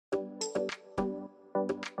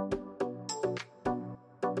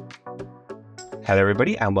Hello,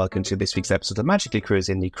 everybody, and welcome to this week's episode of Magically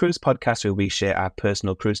Cruising, the cruise podcast where we share our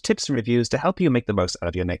personal cruise tips and reviews to help you make the most out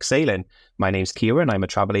of your next sailing. My name's Kira, and I'm a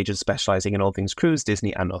travel agent specialising in all things cruise,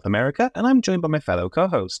 Disney, and North America, and I'm joined by my fellow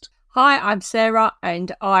co-host. Hi, I'm Sarah,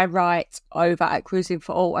 and I write over at Cruising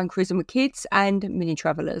for All and Cruising with Kids and Mini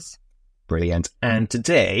Travellers. Brilliant. And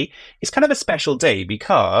today is kind of a special day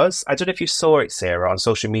because, I don't know if you saw it, Sarah, on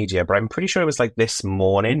social media, but I'm pretty sure it was like this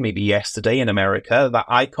morning, maybe yesterday in America, that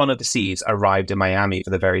Icon of the Seas arrived in Miami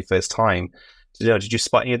for the very first time. Did you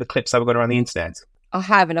spot any of the clips that were going around the internet? I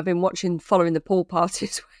have, and I've been following the pool party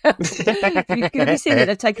as well. Have you seen it?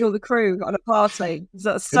 They've taken all the crew on a party.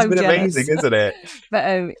 That's so It's been jealous. amazing, isn't it?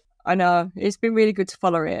 But I know, it's been really good to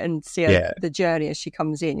follow it and see the journey as she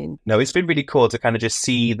comes in. No, it's been really cool to kind of just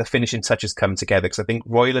see the finishing touches come together, because I think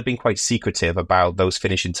Royal have been quite secretive about those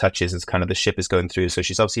finishing touches as kind of the ship is going through. So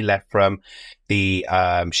she's obviously left from the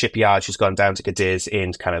shipyard. She's gone down to Cadiz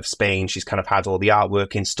in kind of Spain. She's kind of had all the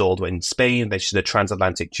artwork installed in Spain. Then she's a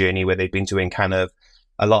transatlantic journey where they've been doing kind of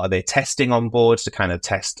a lot of their testing on board to kind of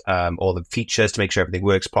test all the features to make sure everything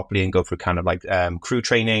works properly and go through kind of like crew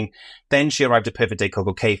training. Then she arrived at Perfect Day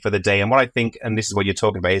Coco Cay for the day. And what I think, and this is what you're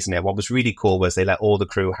talking about, isn't it? What was really cool was they let all the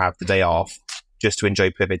crew have the day off just to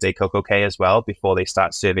enjoy Perfect Day Coco Cay as well before they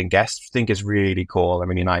start serving guests. I think is really cool and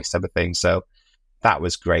really nice type of thing. So that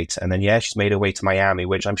was great. And then, she's made her way to Miami,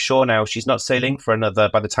 which I'm sure now she's not sailing for another,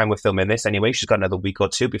 by the time we're filming this anyway, she's got another week or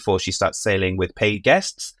two before she starts sailing with paid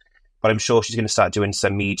guests. But I'm sure she's going to start doing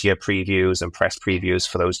some media previews and press previews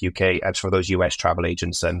for those UK and for those US travel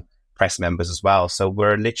agents and press members as well. So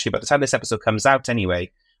we're literally, by the time this episode comes out anyway,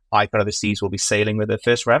 Icon of the Seas will be sailing with their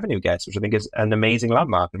first revenue guest, which I think is an amazing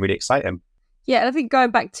landmark and really exciting. Yeah, and I think going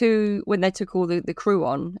back to when they took all the crew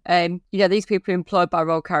on, these people are employed by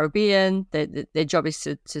Royal Caribbean. Their job is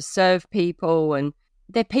to serve people, and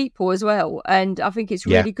they're people as well. And I think it's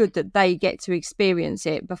really good that they get to experience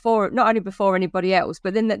it not only before anybody else,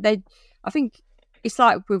 but then that I think it's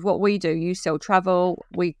like with what we do. You sell travel,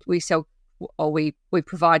 we sell, or we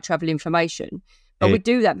provide travel information, but we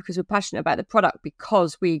do that because we're passionate about the product,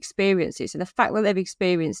 because we experience it. So the fact that they've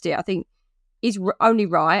experienced it, I think, is only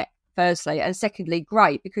right, firstly, and secondly,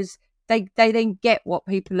 great, because they then get what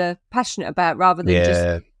people are passionate about rather than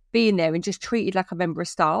just being there and just treated like a member of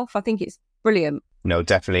staff. I think it's brilliant. No,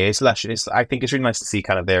 definitely. It's lush. I think it's really nice to see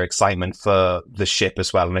kind of their excitement for the ship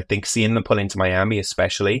as well. And I think seeing them pull into Miami,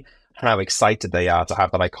 especially, and how excited they are to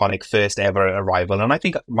have that iconic first ever arrival. And I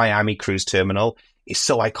think Miami Cruise Terminal is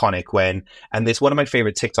so iconic and there's one of my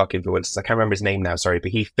favorite TikTok influencers, I can't remember his name now, sorry,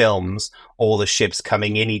 but he films all the ships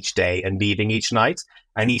coming in each day and leaving each night.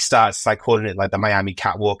 And he starts calling it like the Miami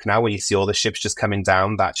catwalk now, when you see all the ships just coming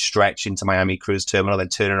down that stretch into Miami Cruise Terminal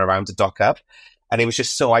and turning around to dock up. And it was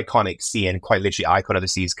just so iconic seeing quite literally Icon of the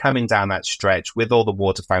Seas coming down that stretch with all the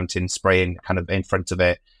water fountains spraying kind of in front of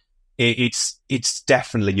it. It's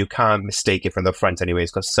definitely, you can't mistake it from the front anyway.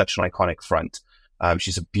 It's got such an iconic front.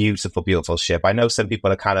 She's a beautiful, beautiful ship. I know some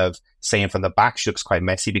people are kind of saying from the back she looks quite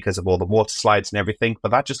messy because of all the water slides and everything,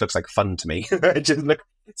 but that just looks like fun to me. I just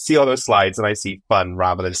see all those slides and I see fun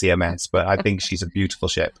rather than see a mess. But I think she's a beautiful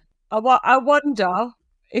ship. I wonder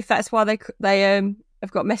if that's why they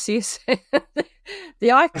have got Messiest,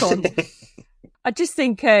 the Icon. I just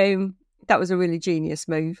think that was a really genius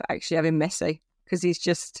move, actually, having Messi, because he's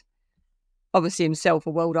just obviously himself a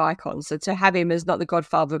world icon. So to have him as not the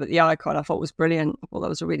godfather but the icon, I thought was brilliant. I thought that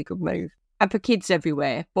was a really good move. And for kids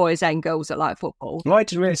everywhere, boys and girls that like football. No, I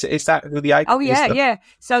didn't realise. Is that who the icon is? Oh, yeah.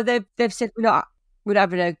 So they've said we're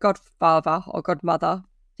having a godfather or godmother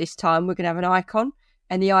this time. We're going to have an icon.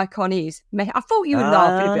 And the icon is Messi. I thought you were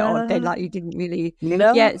laughing a bit odd then, like you didn't really.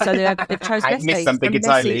 No. Yeah, so they've chose Messi. I missed something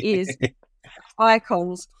entirely. Messi is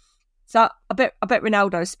icons. So I bet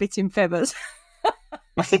Ronaldo's spitting feathers.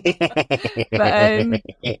 But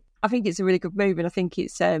I think it's a really good move, and I think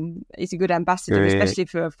it's a good ambassador, especially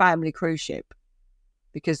for a family cruise ship,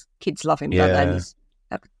 because kids love him, don't they? And he's,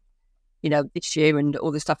 this year and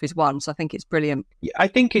all this stuff is won, so I think it's brilliant. Yeah, I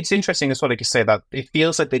think it's interesting as well, like you say, that it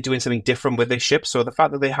feels like they're doing something different with this ship. So the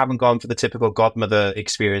fact that they haven't gone for the typical godmother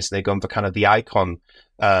experience, they've gone for kind of the icon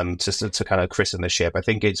to kind of christen the ship. I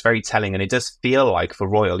think it's very telling, and it does feel like for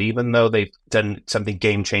Royal, even though they've done something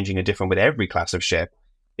game-changing and different with every class of ship,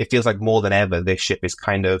 it feels like more than ever this ship is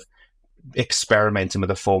kind of experimenting with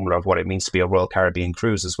the formula of what it means to be a Royal Caribbean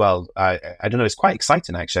cruise as well. I don't know, it's quite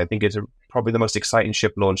exciting actually. I think it's probably the most exciting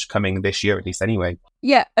ship launch coming this year, at least anyway.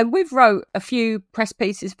 Yeah, and we've wrote a few press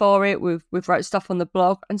pieces for it. We've wrote stuff on the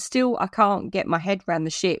blog, and still I can't get my head around the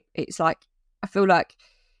ship. It's like, I feel like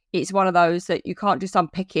it's one of those that you can't just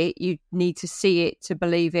unpick it. You need to see it to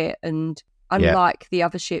believe it. And unlike the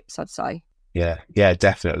other ships, I'd say. Yeah,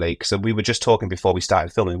 definitely. Because we were just talking before we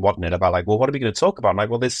started filming, wasn't it? About like, well, what are we going to talk about? I'm like,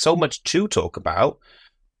 well, there's so much to talk about,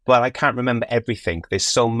 but I can't remember everything. There's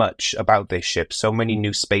so much about this ship, so many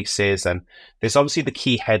new spaces, and there's obviously the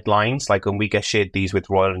key headlines. Like when we get shared these with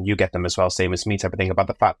Royal, and you get them as well, same as me, type of thing, about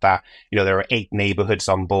the fact that there are 8 neighborhoods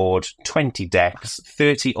on board, 20 decks,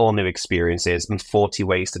 30 all new experiences, and 40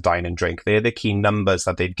 ways to dine and drink. They're the key numbers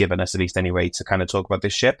that they've given us, at least anyway, to kind of talk about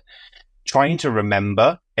this ship. Trying to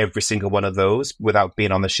remember every single one of those without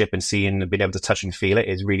being on the ship and seeing and being able to touch and feel it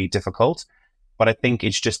is really difficult. But I think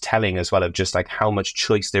it's just telling as well of just like how much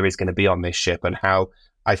choice there is going to be on this ship, and how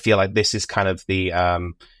I feel like this is kind of the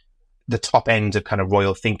top end of kind of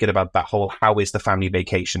Royal thinking about that whole, how is the family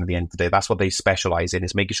vacation at the end of the day. That's what they specialize in,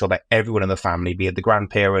 is making sure that everyone in the family, be it the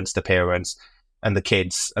grandparents, the parents, and the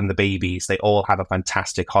kids and the babies, they all have a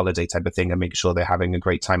fantastic holiday type of thing, and make sure they're having a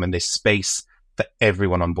great time in this space for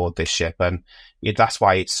everyone on board this ship. And that's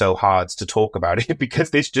why it's so hard to talk about it, because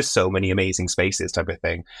there's just so many amazing spaces type of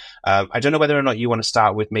thing. I don't know whether or not you want to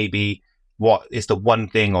start with maybe what is the one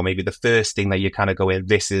thing, or maybe the first thing that you kind of go in,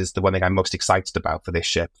 this is the one thing I'm most excited about for this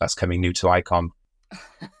ship that's coming new to Icon.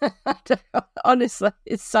 Honestly,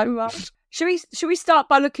 it's so much. Should we start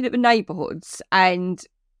by looking at the neighbourhoods and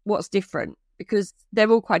what's different? Because they're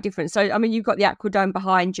all quite different. So, I mean, you've got the Aquadome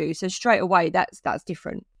behind you, so straight away that's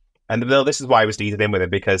different. And this is why I was leading in with it,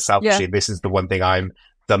 because selfishly, This is the one thing I'm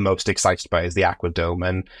the most excited about, is the Aquadome.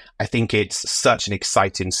 And I think it's such an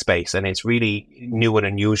exciting space, and it's really new and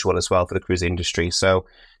unusual as well for the cruise industry. So,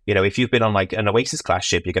 if you've been on like an Oasis class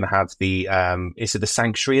ship, you're going to have the, is it the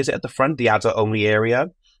Sanctuary? Is it at the front? The adult only area?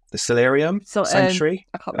 The Solarium? Sanctuary?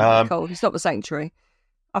 I can't remember what it's called. It's not the Sanctuary.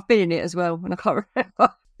 I've been in it as well, and I can't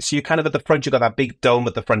remember. So you're kind of at the front, you've got that big dome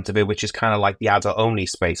at the front of it, which is kind of like the adult-only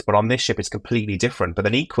space. But on this ship, it's completely different. But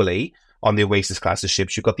then equally, on the Oasis class of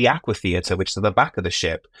ships, you've got the Aqua Theatre, which is at the back of the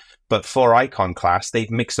ship. But for Icon class, they've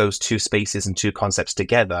mixed those two spaces and two concepts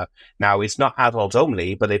together. Now, it's not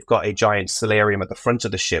adult-only, but they've got a giant solarium at the front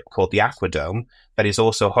of the ship called the Aquadome that is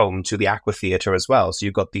also home to the Aqua Theatre as well. So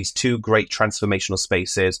you've got these two great transformational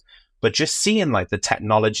spaces. But just seeing like the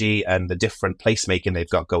technology and the different placemaking they've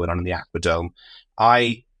got going on in the Aquadome,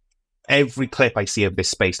 every clip I see of this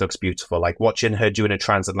space looks beautiful. Like watching her doing a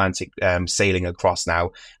transatlantic sailing across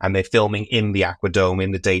now, and they're filming in the Aquadome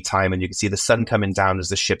in the daytime, and you can see the sun coming down as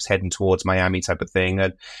the ship's heading towards Miami type of thing.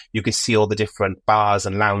 And you can see all the different bars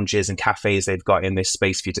and lounges and cafes they've got in this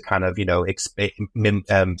space for you to kind of,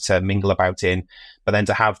 to mingle about in. But then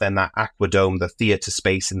to have that Aquadome, the theatre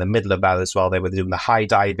space in the middle of that as well, they were doing the high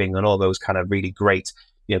diving and all those kind of really great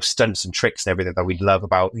stunts and tricks and everything that we love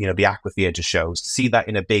about, the Aqua Theatre shows. To see that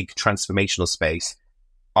in a big transformational space,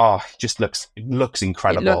 just looks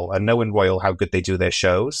incredible. And knowing Royal, how good they do their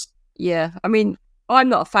shows. Yeah, I mean, I'm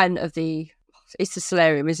not a fan of it's the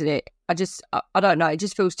solarium, isn't it? I don't know, it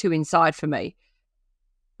just feels too inside for me.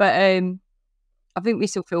 But I think we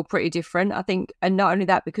still feel pretty different, I think. And not only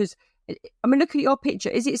that, because, I mean, look at your picture.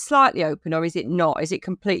 Is it slightly open or is it not? Is it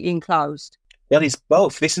completely enclosed? Well, it's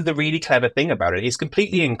both. This is the really clever thing about it. It's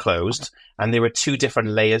completely enclosed, and there are 2 different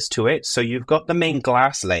layers to it. So you've got the main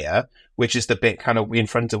glass layer, which is the bit kind of in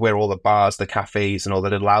front of where all the bars, the cafes, and all the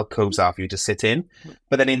little alcoves are for you to sit in.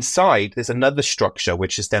 But then inside, there's another structure,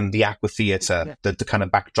 which is then the Aqua Theatre, the kind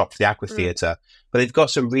of backdrop for the Aqua Theatre. But they've got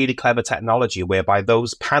some really clever technology whereby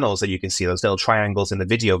those panels that you can see, those little triangles in the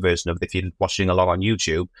video version of it, if you're watching along on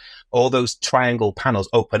YouTube, all those triangle panels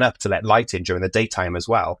open up to let light in during the daytime as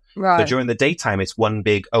well. Right. So during the daytime, it's one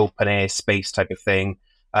big open air space type of thing.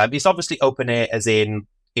 It's obviously open air as in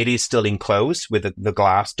it is still enclosed with the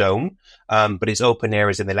glass dome, but it's open air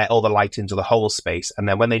as in they let all the light into the whole space. And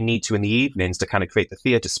then when they need to in the evenings to kind of create the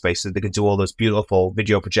theatre space so they can do all those beautiful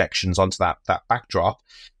video projections onto that backdrop,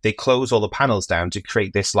 they close all the panels down to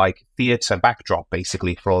create this like theatre backdrop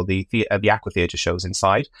basically for all the Aqua Theatre shows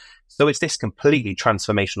inside. So it's this completely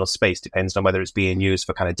transformational space, depends on whether it's being used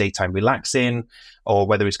for kind of daytime relaxing or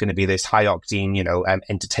whether it's going to be this high octane,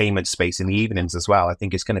 entertainment space in the evenings as well. I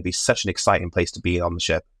think it's going to be such an exciting place to be on the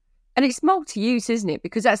ship. And it's multi-use, isn't it?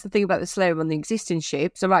 Because that's the thing about the solarium on the existing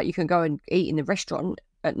ship. So, right, you can go and eat in the restaurant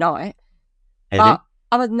at night. But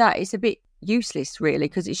other than that, it's a bit useless, really,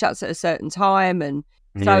 because it shuts at a certain time. And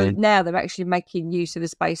so now they're actually making use of the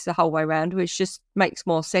space the whole way around, which just makes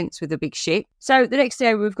more sense with a big ship. So the next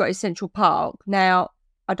area we've got is Central Park. Now,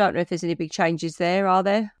 I don't know if there's any big changes there, are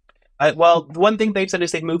there? Well, the one thing they've said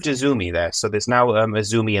is they've moved Azumi there. So there's now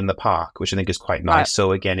Azumi in the park, which I think is quite nice. Right.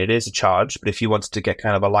 So again, it is a charge, but if you wanted to get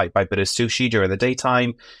kind of a light bite bit of sushi during the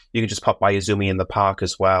daytime, you can just pop by Azumi in the park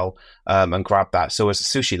as well and grab that. So as a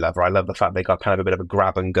sushi lover, I love the fact they got kind of a bit of a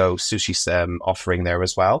grab and go sushi offering there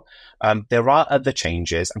as well. There are other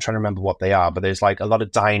changes. I'm trying to remember what they are, but there's like a lot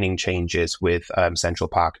of dining changes with Central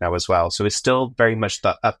Park now as well. So it's still very much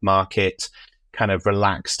the upmarket kind of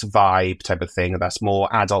relaxed vibe type of thing that's more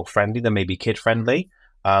adult friendly than maybe kid friendly.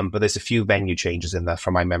 But there's a few venue changes in there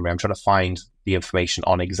from my memory. I'm trying to find the information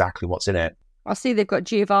on exactly what's in it. I see they've got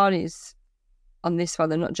Giovanni's on this one.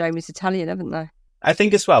 They're not Jamie's Italian, haven't they? I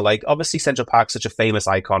think as well, like obviously Central Park's such a famous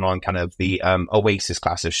icon on kind of the Oasis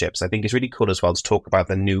class of ships. I think it's really cool as well to talk about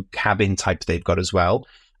the new cabin type they've got as well,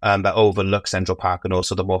 that overlook Central Park and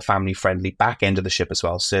also the more family friendly back end of the ship as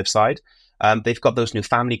well, Surfside. They've got those new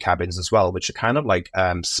family cabins as well, which are kind of like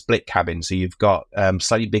split cabins. So you've got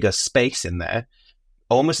slightly bigger space in there,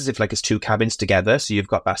 almost as if like it's two cabins together. So you've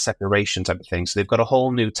got that separation type of thing. So they've got a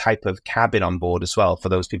whole new type of cabin on board as well for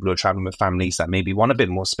those people who are traveling with families that maybe want a bit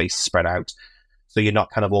more space to spread out. So you're not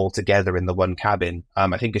kind of all together in the one cabin.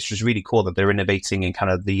 I think it's just really cool that they're innovating in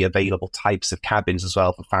kind of the available types of cabins as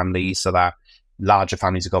well for families, so that larger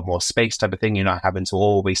families have got more space type of thing. You're not having to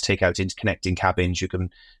always take out interconnecting cabins. You can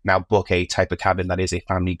now book a type of cabin that is a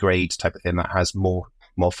family grade type of thing that has more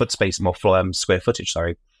foot space, more square footage,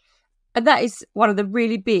 sorry. And that is one of the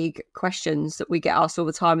really big questions that we get asked all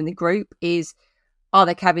the time in the group is, are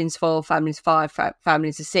there cabins for families 5,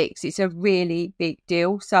 families of 6? It's a really big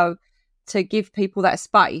deal. So to give people that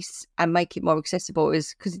space and make it more accessible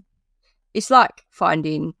is because it's like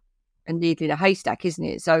finding a needle in a haystack, isn't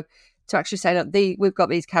it? So to actually say, look, we've got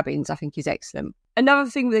these cabins, I think is excellent. Another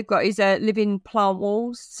thing they've got is living plant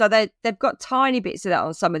walls. So they've got tiny bits of that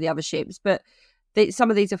on some of the other ships, but some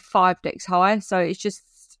of these are 5 decks high. So it's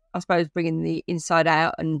just, I suppose, bringing the inside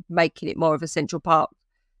out and making it more of a Central Park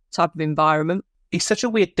type of environment. It's such a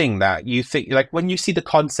weird thing that you think, like when you see the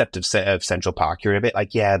concept of Central Park, you're a bit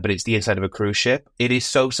like, yeah, but it's the inside of a cruise ship. It is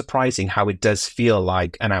so surprising how it does feel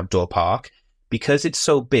like an outdoor park because it's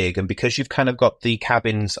so big and because you've kind of got the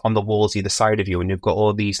cabins on the walls either side of you and you've got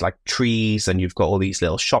all these like trees and you've got all these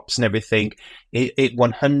little shops and everything. It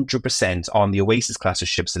 100% on the Oasis class of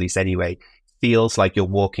ships, at least anyway, feels like you're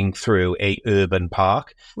walking through a urban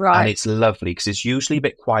park. Right. And it's lovely because it's usually a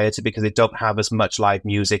bit quieter because they don't have as much live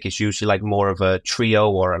music. It's usually like more of a trio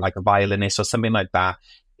or like a violinist or something like that.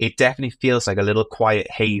 It definitely feels like a little quiet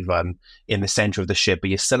haven in the center of the ship, but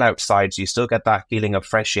you're still outside, so you still get that feeling of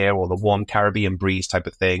fresh air or the warm Caribbean breeze type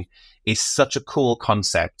of thing. It's such a cool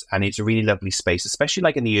concept, and it's a really lovely space, especially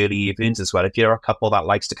like in the early evenings as well. If you're a couple that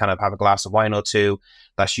likes to kind of have a glass of wine or two,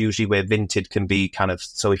 that's usually where Vinted can be kind of,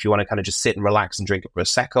 so if you want to kind of just sit and relax and drink a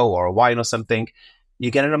Prosecco or a wine or something, you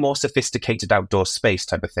get in a more sophisticated outdoor space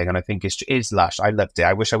type of thing, and I think it's lush. I loved it.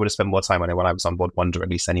 I wish I would have spent more time on it when I was on board Wonder, at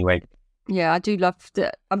least anyway. Yeah, I do love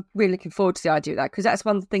that. I'm really looking forward to the idea of that because that's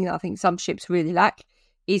one thing that I think some ships really lack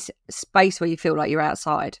is space where you feel like you're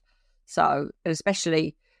outside. So,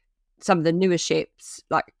 especially some of the newer ships,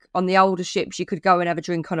 like on the older ships, you could go and have a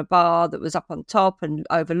drink on a bar that was up on top and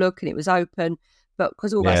overlook and it was open. But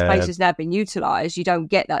because all that space has now been utilised, you don't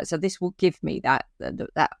get that. So this will give me that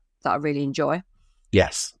I really enjoy.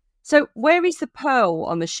 Yes. So where is the Pearl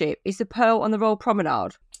on the ship? Is the Pearl on the Royal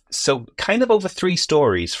Promenade? So kind of over 3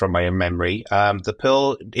 stories from my memory. The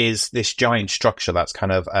Pearl is this giant structure that's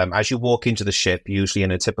kind of, as you walk into the ship, usually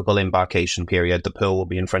in a typical embarkation period, the Pearl will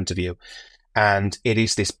be in front of you. And it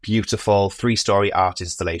is this beautiful 3-story art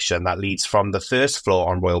installation that leads from the first floor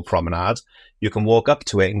on Royal Promenade. You can walk up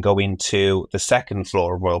to it and go into the second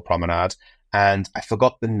floor of Royal Promenade. And I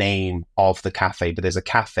forgot the name of the cafe, but there's a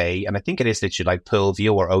cafe, and I think it is literally like Pearl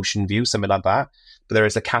View or Ocean View, something like that. But there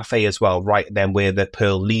is a cafe as well, right then where the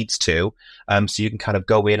Pearl leads to. So you can kind of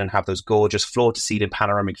go in and have those gorgeous floor-to-ceiling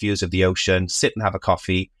panoramic views of the ocean, sit and have a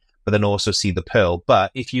coffee, but then also see the Pearl.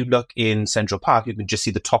 But if you look in Central Park, you can just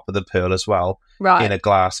see the top of the Pearl as well, right, in a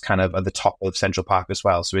glass kind of at the top of Central Park as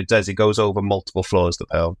well. So it goes over multiple floors, the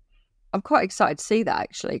Pearl. I'm quite excited to see that,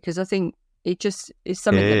 actually, because I think it just is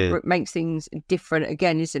something that makes things different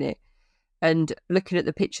again, isn't it? And looking at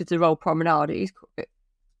the pictures of the Royal Promenade,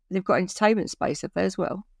 they've got entertainment space up there as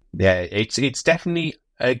well. Yeah, it's definitely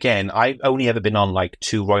again, I've only ever been on like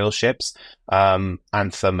 2 royal ships, Anthem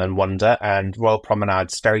and Wonder, and Royal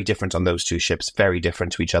Promenade's very different on those 2 ships, very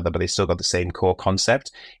different to each other, but they still got the same core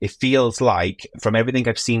concept. It feels like, from everything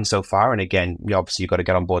I've seen so far, and again, obviously you've got to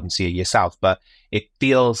get on board and see it yourself, but it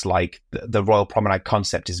feels like the Royal Promenade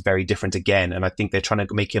concept is very different again, and I think they're trying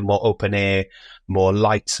to make it more open air, more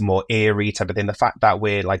light, more airy type of thing. The fact that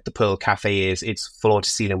where like the Pearl Cafe is, it's floor to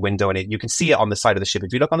ceiling window, and you can see it on the side of the ship.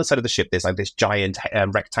 If you look on the side of the ship, there's like this giant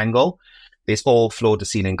rectangle. There's all floor to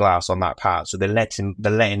ceiling glass on that part, so they're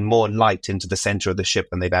letting more light into the center of the ship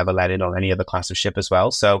than they've ever let in on any other class of ship as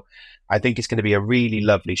well. So I think it's going to be a really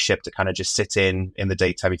lovely ship to kind of just sit in the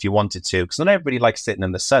daytime if you wanted to, because not everybody likes sitting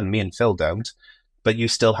in the sun. Me and Phil don't. But you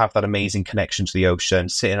still have that amazing connection to the ocean,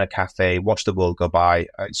 sit in a cafe, watch the world go by.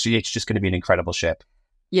 So it's just going to be an incredible ship.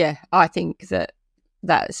 Yeah, I think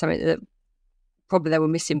that's something that probably they were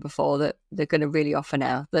missing before, that they're going to really offer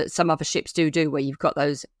now, that some other ships do, where you've got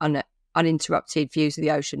those uninterrupted views of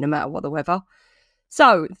the ocean no matter what the weather.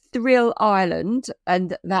 So, Thrill Island,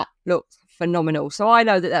 and that looks phenomenal. So I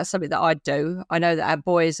know that that's something that I'd do. I know that our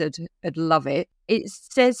boys would love it. It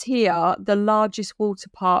says here, the largest water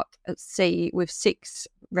park at sea with 6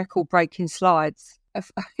 record-breaking slides.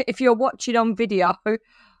 If you're watching on video, if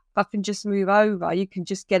I can just move over, you can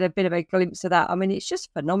just get a bit of a glimpse of that. I mean, it's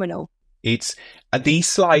just phenomenal. It's these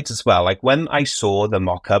slides as well. Like when I saw the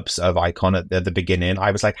mock-ups of Icon at the beginning,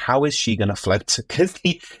 I was like, how is she going to float? Because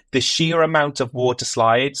the sheer amount of water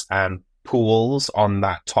slides and pools on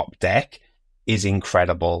that top deck is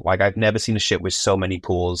incredible. Like I've never seen a ship with so many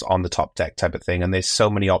pools on the top deck type of thing, and there's so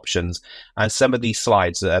many options, and some of these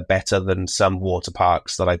slides are better than some water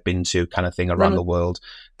parks that I've been to kind of thing around the world.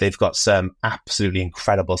 They've got some absolutely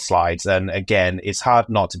incredible slides, and again, it's hard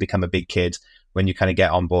not to become a big kid when you kind of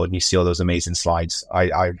get on board and you see all those amazing slides.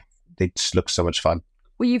 They just look so much fun.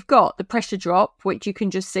 Well, you've got the pressure drop, which you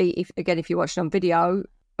can just see if you're watching on video.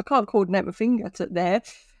 I can't coordinate my finger to there.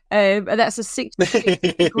 And that's a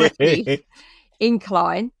 60-degree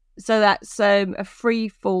incline. So that's a free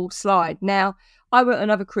fall slide. Now, I went on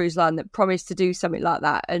another cruise line that promised to do something like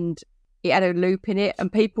that, and it had a loop in it,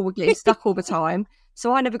 and people were getting stuck all the time.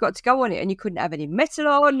 So I never got to go on it, and you couldn't have any metal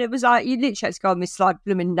on. It was like you literally had to go on this slide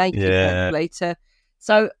blooming naked later.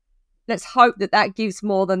 So let's hope that gives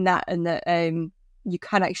more than that, and that you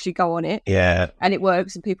can actually go on it. Yeah. And it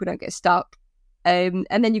works, and people don't get stuck. And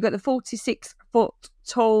then you've got the 46-foot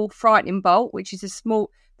tall Frightening Bolt, which is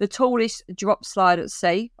the tallest drop slide at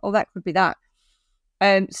sea. Oh, that could be that.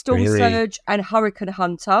 Storm Surge and Hurricane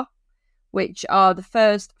Hunter, which are the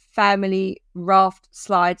first family raft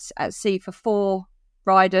slides at sea for 4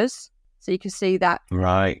 riders. So you can see that.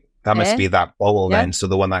 Right. That must be that bowl then. So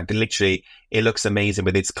the one that literally, it looks amazing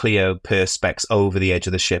with its clear perspex over the edge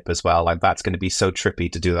of the ship as well. Like that's going to be so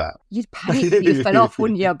trippy to do that. You'd panic if you fell off,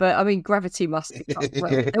 wouldn't you? But I mean, gravity must be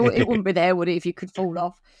it wouldn't be there, would it, if you could fall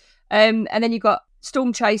off? And then you've got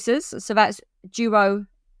Storm Chasers. So that's duo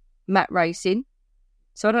mat racing.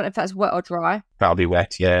 So I don't know if that's wet or dry. That'll be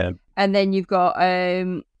wet, yeah. And then you've got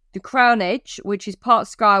the Crown Edge, which is part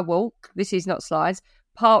Skywalk. This is not slides.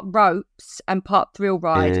 Part ropes and part thrill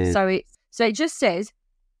ride. So it just says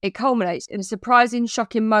it culminates in a surprising,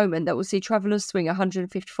 shocking moment that will see travellers swing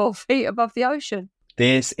 154 feet above the ocean.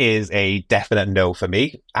 This is a definite no for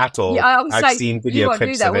me at all. Yeah, I've seen video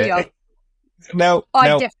clips of it. No,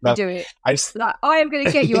 I'd definitely do it. I am going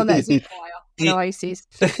to get you on that zip wire. Oasis.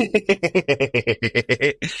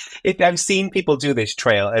 I've seen people do this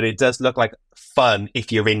trail, and it does look like fun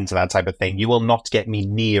if you're into that type of thing. You will not get me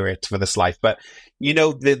near it for this life. But you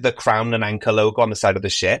know the crown and anchor logo on the side of the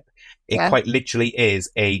ship? It quite literally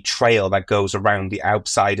is a trail that goes around the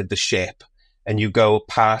outside of the ship, and you go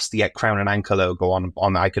past the crown and anchor logo on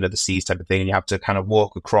the Icon of the Seas type of thing, and you have to kind of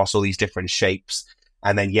walk across all these different shapes.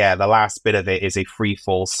 And then, the last bit of it is a free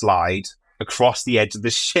fall slide across the edge of the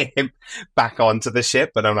ship back onto the ship.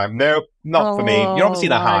 But I'm like, nope, not for me. You're obviously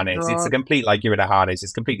in a harness. God. It's a complete, you're in a harness.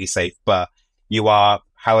 It's completely safe, but you are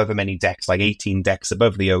however many decks, 18 decks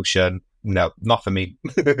above the ocean. No, not for me.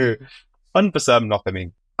 Fun for some, not for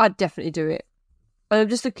me. I'd definitely do it. I'm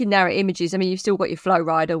just looking now at images. I mean, you've still got your Flow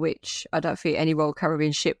Rider, which I don't think any Royal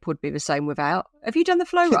Caribbean ship would be the same without. Have you done the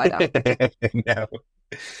Flow Rider?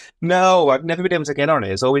 No, I've never been able to get on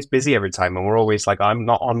it. It's always busy every time, and we're always I'm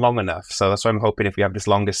not on long enough. So that's why I'm hoping if we have this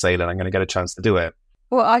longer sailing, I'm going to get a chance to do it.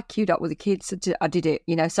 Well, I queued up with the kids. I did it,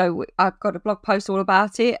 so I've got a blog post all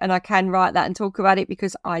about it, and I can write that and talk about it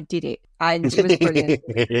because I did it, and it was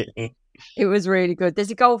brilliant. It was really good.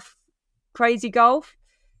 There's a Crazy Golf,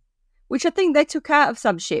 which I think they took out of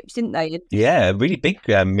some ships, didn't they? Yeah, a really big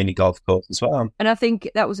mini golf course as well. And I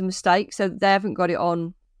think that was a mistake, so they haven't got it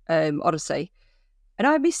on Odyssey. And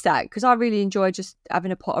I miss that because I really enjoy just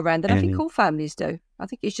having a pot around. And I think all families do. I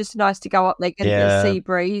think it's just nice to go up there, get a bit of sea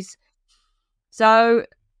breeze. So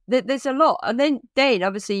there's a lot. And then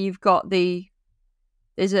obviously you've got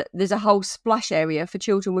there's a whole splash area for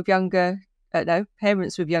children with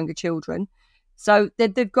parents with younger children. So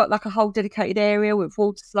they've got like a whole dedicated area with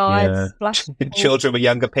water slides, splash children with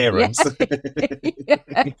younger parents.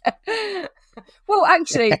 Yeah. Well,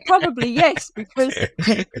 actually, probably yes, because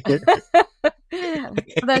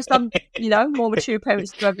there's some, more mature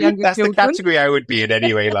parents who have younger children. That's the category I would be in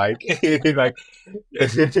anyway. Like,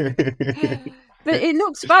 but it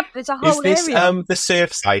looks fab. There's a whole area. Is this the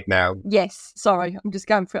surf side now? Yes. Sorry,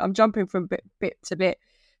 I'm jumping from bit to bit,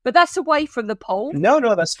 but that's away from the pool.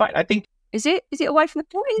 No, that's fine. I think. Is it away from the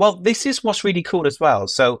pool? Well, this is what's really cool as well.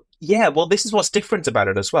 So, this is what's different about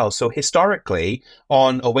it as well. So historically,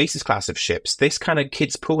 on Oasis class of ships, this kind of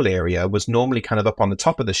kids' pool area was normally kind of up on the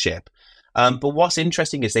top of the ship. But what's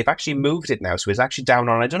interesting is they've actually moved it now. So it's actually down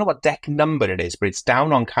on, I don't know what deck number it is, but it's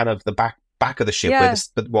down on kind of the back of the ship, where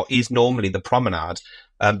what is normally the promenade,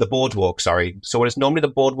 the boardwalk, sorry. So what is normally the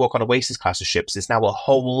boardwalk on Oasis class of ships is now a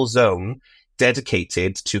whole zone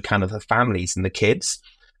dedicated to kind of the families and the kids.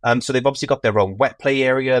 So they've obviously got their own wet play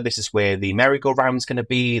area. This is where the merry-go-round's going to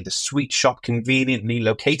be. The sweet shop conveniently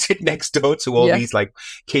located next door to all these like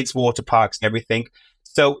kids' water parks and everything.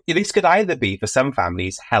 So this could either be, for some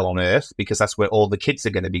families, hell on earth, because that's where all the kids are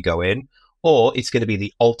going to be going, or it's going to be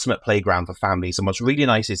the ultimate playground for families. And what's really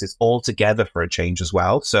nice is it's all together for a change as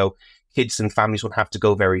well. So kids and families won't have to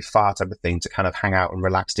go very far type of thing to kind of hang out and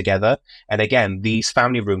relax together. And again, these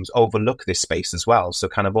family rooms overlook this space as well. So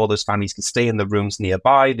kind of all those families can stay in the rooms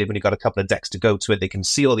nearby. They've only got a couple of decks to go to it. They can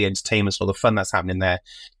see all the entertainment, all the fun that's happening there.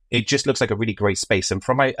 It just looks like a really great space. And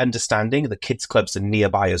from my understanding, the kids clubs are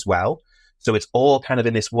nearby as well. So it's all kind of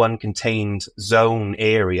in this one contained zone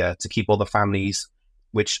area to keep all the families,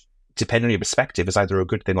 which, depending on your perspective, is either a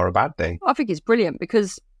good thing or a bad thing. I think it's brilliant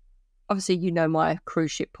because obviously, my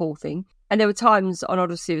cruise ship pool thing. And there were times on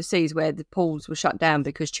Odyssey of the Seas where the pools were shut down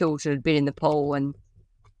because children had been in the pool and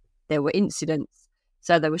there were incidents.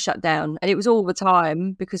 So they were shut down. And it was all the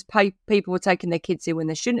time because people were taking their kids in when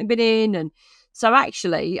they shouldn't have been in. And so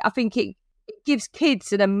actually, I think it gives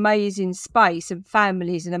kids an amazing space and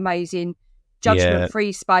families an amazing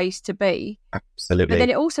judgment-free space to be. Absolutely. But then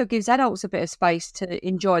it also gives adults a bit of space to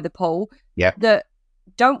enjoy the pool. Yeah. That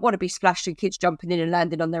don't want to be splashed and kids jumping in and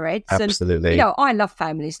landing on their heads. Absolutely. And, I love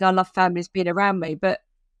families and I love families being around me, but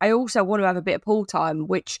I also want to have a bit of pool time,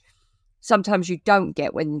 which sometimes you don't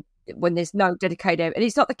get when there's no dedicated area. And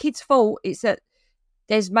it's not the kids' fault. It's that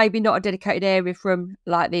there's maybe not a dedicated area for them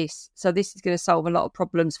like this. So this is going to solve a lot of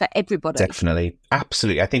problems for everybody. Definitely.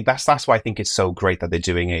 Absolutely. I think that's why I think it's so great that they're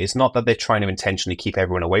doing it. It's not that they're trying to intentionally keep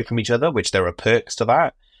everyone away from each other, which there are perks to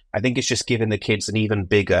that. I think it's just giving the kids an even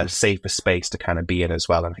bigger, safer space to kind of be in as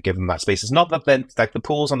well, and give them that space. It's not that then, like the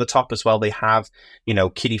pools on the top as well, they have,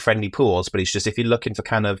 kiddie-friendly pools, but it's just if you're looking for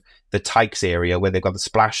kind of the Tykes area where they've got the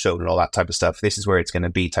splash zone and all that type of stuff, this is where it's going to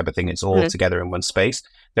be type of thing. It's all together in one space.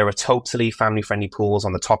 There are totally family-friendly pools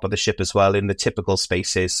on the top of the ship as well in the typical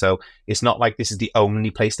spaces. So it's not like this is the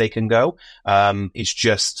only place they can go. It's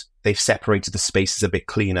just they've separated the spaces a bit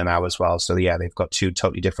cleaner now as well. So yeah, they've got two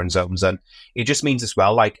totally different zones. And it just means as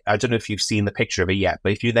well, like, I don't know if you've seen the picture of it yet,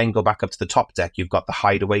 but if you then go back up to the top deck, you've got the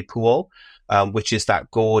hideaway pool, which is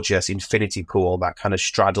that gorgeous infinity pool that kind of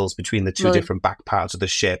straddles between the two different back parts of the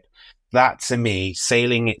ship. That to me,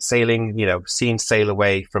 sailing, seeing sail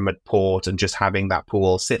away from a port and just having that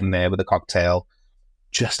pool sitting there with a cocktail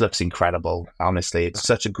just looks incredible. Honestly, it's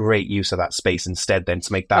such a great use of that space instead then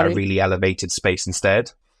to make that a really elevated space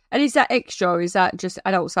instead. And is that extra or is that just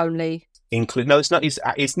adults only? No, it's not.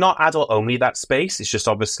 It's not adult only, that space. It's just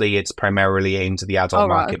obviously it's primarily aimed to the adult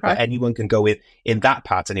market, but anyone can go in that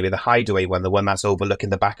part anyway. The hideaway one, the one that's overlooking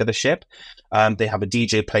the back of the ship, they have a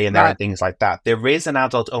DJ playing there and things like that. There is an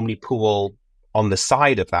adult only pool on the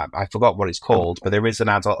side of that. I forgot what it's called, but there is an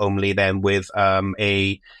adult only then with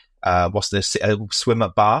a swim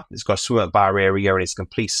up bar. It's got a swim up bar area and it's a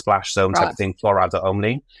complete splash zone type of thing for adult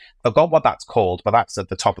only. I forgot what that's called, but that's at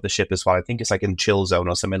the top of the ship as well. I think it's like in chill zone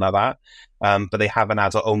or something like that. But they have an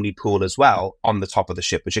adult only pool as well on the top of the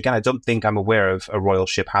ship, which again, I don't think I'm aware of a royal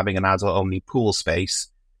ship having an adult only pool space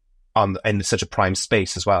in such a prime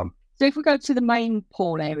space as well. So if we go to the main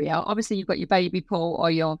pool area, obviously you've got your baby pool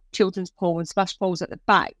or your children's pool and splash pools at the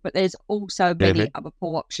back, but there's also many other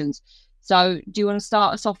pool options. So do you want to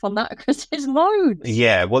start us off on that? Because there's loads.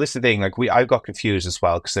 Yeah, well, this is the thing. Like, I got confused as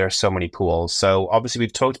well because there are so many pools. So obviously,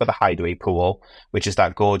 we've talked about the Hideaway pool, which is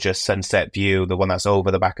that gorgeous sunset view, the one that's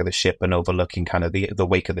over the back of the ship and overlooking kind of the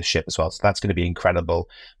wake of the ship as well. So that's going to be incredible.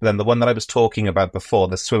 But then the one that I was talking about before,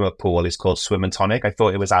 the swimmer pool, is called Swim and Tonic. I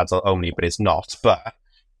thought it was adult only, but it's not. But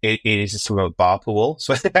it is a swim up bar pool,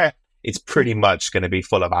 so it's pretty much going to be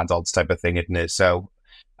full of adults type of thing, isn't it? So.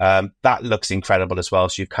 That looks incredible as well.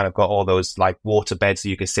 So you've kind of got all those like water beds that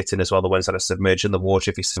you can sit in as well, the ones that are submerged in the water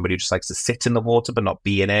if you're somebody who just likes to sit in the water but not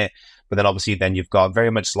be in it. But then obviously then you've got very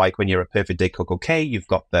much like when you're a Perfect Day Coco Cay, you've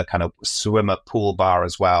got the kind of swimmer pool bar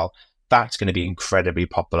as well. That's going to be incredibly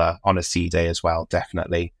popular on a sea day as well,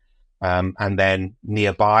 definitely. And then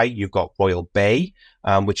nearby, you've got Royal Bay,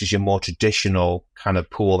 which is your more traditional kind of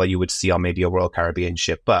pool that you would see on maybe a Royal Caribbean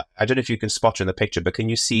ship. But I don't know if you can spot her in the picture, but can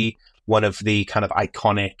you see one of the kind of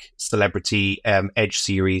iconic celebrity Edge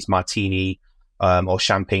series martini or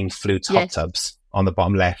champagne flute hot tubs on the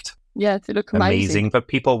bottom left? Yeah, they look amazing. For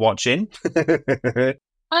people watching.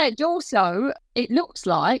 And also, it looks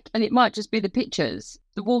like, and it might just be the pictures,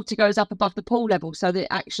 the water goes up above the pool level so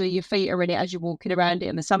that actually your feet are in it as you're walking around it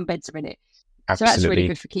and the sunbeds are in it. Absolutely. So that's really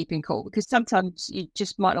good for keeping cool because sometimes you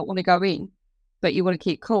just might not want to go in, but you want to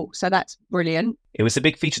keep cool. So that's brilliant. It was a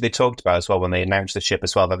big feature they talked about as well when they announced the ship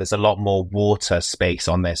as well, that there's a lot more water space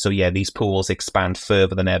on there. So yeah, these pools expand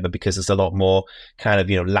further than ever because there's a lot more kind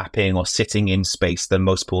of, lapping or sitting in space than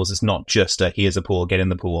most pools. It's not just here's a pool, get in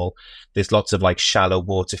the pool. There's lots of like shallow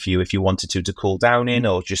water for you if you wanted to cool down in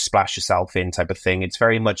or just splash yourself in type of thing. It's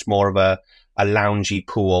very much more of a loungy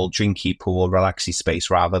pool, drinky pool, relaxy space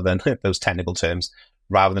rather than those technical terms,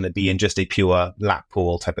 rather than it being just a pure lap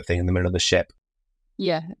pool type of thing in the middle of the ship.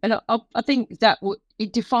 Yeah, and I think that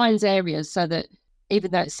it defines areas so that even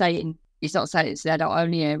though it's not saying it's the adult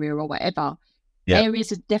only area or whatever,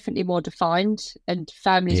 areas are definitely more defined and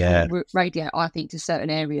families will radiate, I think, to certain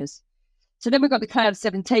areas. So then we've got the Cloud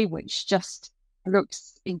 17, which just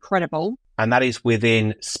looks incredible. And that is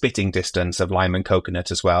within spitting distance of Lime and Coconut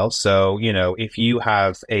as well. So, if you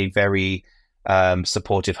have a very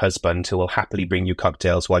supportive husband who will happily bring you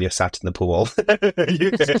cocktails while you're sat in the pool,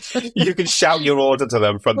 you can shout your order to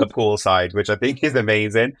them from the pool side, which I think is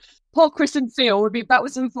amazing. Poor Chris and Phil would be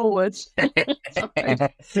backwards and forwards.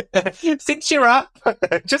 Since you're up,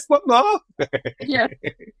 just one more. Yeah.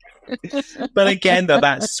 But again, though,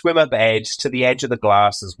 that swim up edge to the edge of the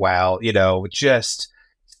glass as well, just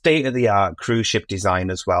state-of-the-art cruise ship design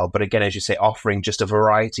as well. But again, as you say, offering just a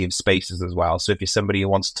variety of spaces as well. So if you're somebody who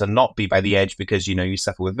wants to not be by the edge because, you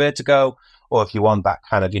suffer with vertigo, or if you want that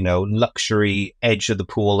kind of, luxury edge of the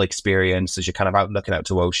pool experience as you're kind of out looking out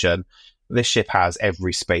to ocean, this ship has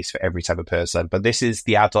every space for every type of person. But this is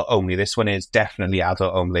the adult only. This one is definitely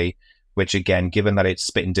adult only, which again, given that it's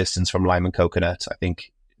spitting distance from Lime and Coconut, I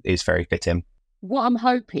think is very fitting. What I'm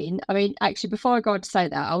hoping, actually, before I go on to say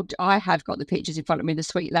that, I have got the pictures in front of me, the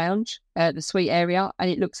suite lounge, the suite area, and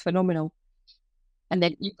it looks phenomenal. And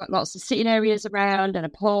then you've got lots of sitting areas around and a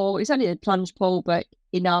pool. It's only a plunge pool, but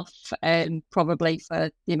enough probably for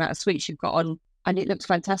the amount of suites you've got on, and it looks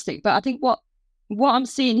fantastic. But I think what I'm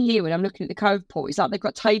seeing here when I'm looking at the Cove pool is like they've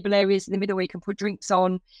got table areas in the middle where you can put drinks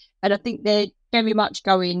on, and I think they're very much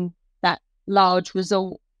going that large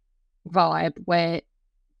resort vibe where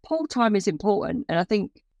pool time is important, and I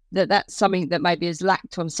think that's something that maybe is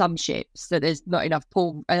lacked on some ships, that there's not enough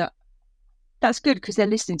pool. That's good because they're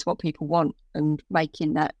listening to what people want and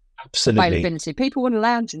making that availability. People want to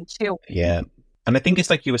lounge and chill. Yeah. And I think it's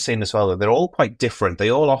like you were saying as well, that they're all quite different. They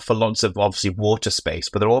all offer lots of, obviously, water space,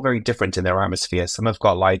 but they're all very different in their atmosphere. Some have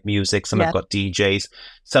got live music, some have got DJs,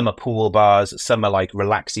 some are pool bars, some are like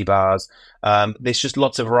relaxy bars. There's just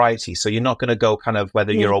lots of variety. So you're not going to go kind of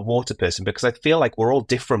whether you're a water person, because I feel like we're all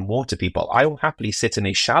different water people. I will happily sit in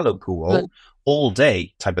a shallow pool all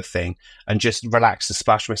day type of thing and just relax and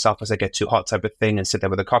splash myself as I get too hot type of thing and sit there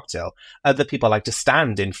with a cocktail. Other people like to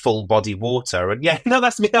stand in full body water, and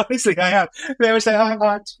that's me. Honestly, I am. They always say, "Oh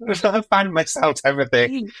God, I find myself type of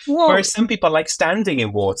thing." Whereas some people like standing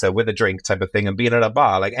in water with a drink type of thing and being at a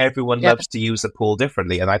bar. Like everyone loves to use the pool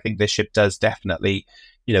differently, and I think this ship does definitely,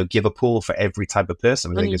 give a pool for every type of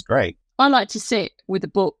person. I think it's great. I like to sit with a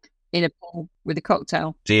book in a pool with a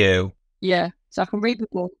cocktail. Do you? Yeah, so I can read the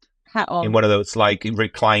book. Hat on. In one of those like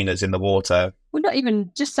recliners in the water. Well, not even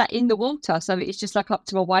just sat in the water, so it's just like up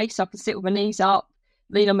to my waist. So I can sit with my knees up,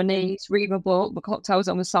 lean on my knees, read my book, my cocktails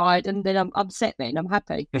on the side, and then I'm set then. I'm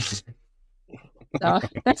happy. So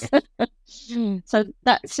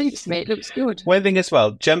that suits me. It looks good. One thing as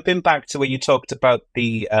well, jumping back to where you talked about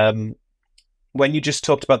the when you just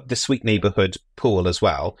talked about the Sweet Neighborhood pool as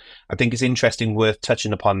well, I think it's interesting, worth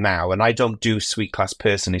touching upon now. And I don't do Sweet class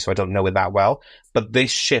personally, so I don't know it that well. But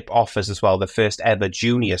this ship offers as well the first ever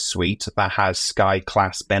junior suite that has Sky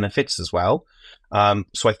class benefits as well.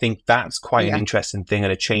 So I think that's quite an interesting thing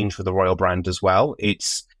and a change for the Royal brand as well.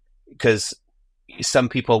 It's because some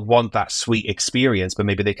people want that suite experience, but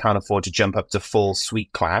maybe they can't afford to jump up to full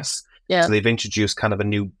suite class. Yeah. So they've introduced kind of a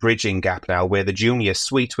new bridging gap now where the junior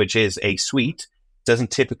suite, which is a suite,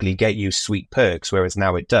 doesn't typically get you suite perks, whereas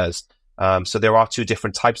now it does. So there are two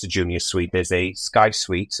different types of junior suite. There's a Sky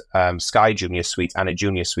suite, Sky junior suite, and a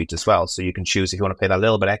junior suite as well. So you can choose if you want to pay that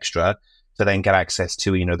little bit extra to then get access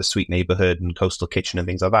to, you know, the Sweet Neighborhood and Coastal Kitchen and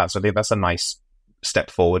things like that. So I think that's a nice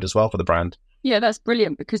step forward as well for the brand. Yeah, that's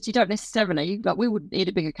brilliant, because you don't necessarily, like, we would need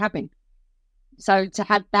a bigger cabin. So to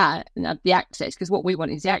have that and have the access, because what we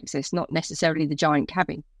want is the access, not necessarily the giant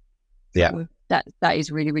cabin. Yeah. So that is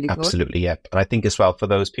really, really good. Absolutely, yeah. And I think as well, for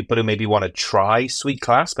those people who maybe want to try Suite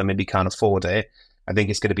class but maybe can't afford it, I think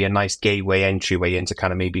it's going to be a nice gateway entryway into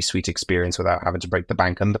kind of maybe Suite experience without having to break the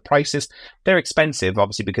bank. And the prices, they're expensive,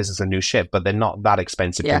 obviously, because it's a new ship, but they're not that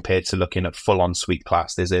expensive compared to looking at full-on Suite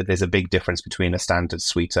class. There's a big difference between a standard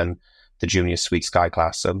Suite and the junior Suite Sky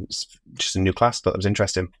class. So it's just a new class, but it was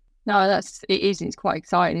interesting. No, it is. It's quite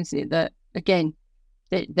exciting, isn't it? That, again,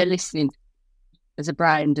 they're listening as a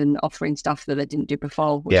brand and offering stuff that they didn't do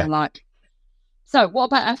before, which I like. So what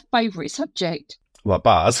about our favourite subject? What,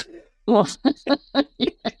 bars? What?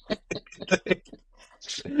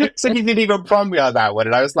 So you didn't even prompt me on that one,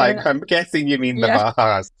 and I was like, I'm guessing you mean the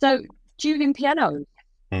bars. So, dueling pianos.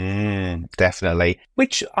 Definitely.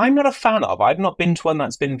 Which I'm not a fan of. I've not been to one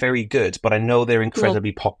that's been very good, but I know they're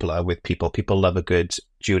incredibly popular with people. People love a good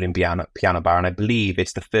dueling piano bar, and I believe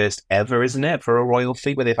it's the first ever, isn't it, for a royal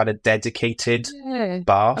fleet where they've had a dedicated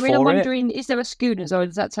bar for it? I'm wondering, is there a Schooners, or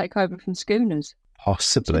does that take over from Schooners?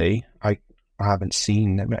 Possibly. I haven't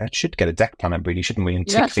seen. I should get a deck plan up, really, shouldn't we, and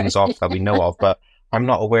tick things off that we know of, but I'm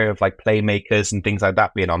not aware of like Playmakers and things like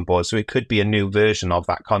that being on board, so it could be a new version of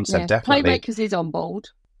that concept, definitely. Playmakers is on board.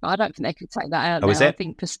 I don't think they could take that out now. I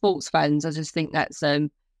think for sports fans, I just think that's that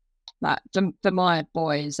for my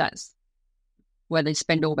boys, that's where they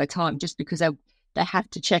spend all their time, just because they have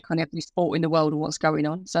to check on every sport in the world and what's going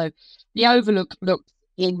on. So the Overlook looked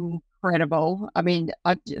incredible. I mean,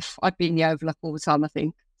 I've been in the Overlook all the time, I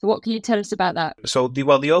think. So what can you tell us about that? So the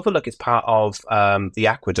Overlook is part of the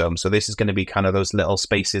Aquadome. So this is going to be kind of those little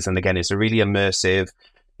spaces, and again, it's a really immersive,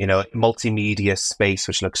 you know, multimedia space,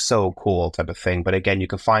 which looks so cool type of thing. But again, you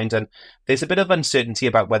can find, and there's a bit of uncertainty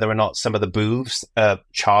about whether or not some of the booths are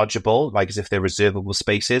chargeable, like as if they're reservable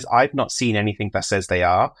spaces. I've not seen anything that says they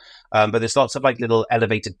are, but there's lots of like little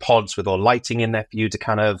elevated pods with all lighting in there for you to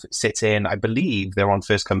kind of sit in. I believe they're on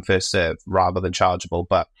first come, first serve rather than chargeable,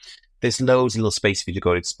 but there's loads of little space for you to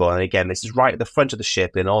go to explore. And again, this is right at the front of the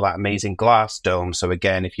ship in all that amazing glass dome. So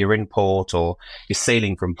again, if you're in port or you're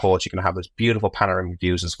sailing from port, you're going to have those beautiful panoramic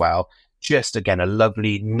views as well. Just, again, a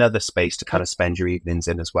lovely another space to kind of spend your evenings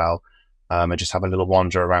in as well. And just have a little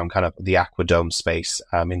wander around kind of the Aquadome space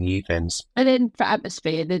in the evenings. And then for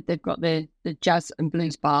atmosphere, they've got the jazz and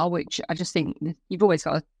blues bar, which I just think you've always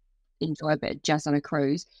got to enjoy a bit of jazz on a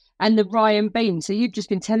cruise. And the Ryan Bean. So you've just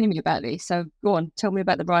been telling me about this. So go on, tell me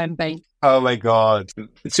about the Ryan Bean. Oh my God.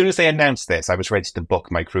 As soon as they announced this, I was ready to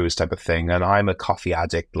book my cruise type of thing. And I'm a coffee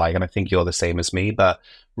addict, and I think you're the same as me. But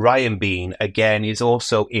Ryan Bean, again, is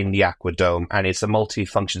also in the Aquadome, and it's a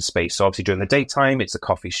multi-function space. So obviously during the daytime, it's a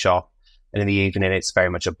coffee shop. And in the evening, it's very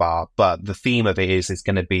much a bar. But the theme of it is it's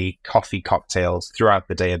going to be coffee cocktails throughout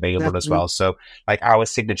the day available as well. So like our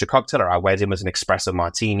signature cocktail at our wedding was an espresso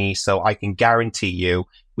martini. So I can guarantee you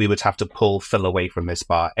we would have to pull Phil away from this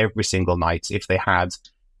bar every single night if they had,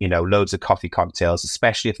 you know, loads of coffee cocktails,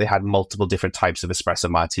 especially if they had multiple different types of espresso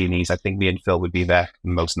martinis. I think me and Phil would be there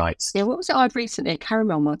most nights. Yeah, what was it I had recently? A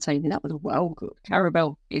caramel martini. That was well good.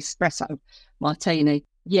 Caramel espresso martini.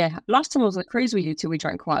 Yeah, last time I was on a cruise with you two, we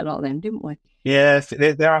drank quite a lot of them, didn't we? Yes,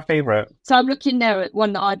 they're our favourite. So I'm looking there at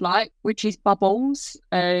one that I'd like, which is Bubbles.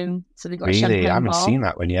 So they've got a champagne bar. I haven't seen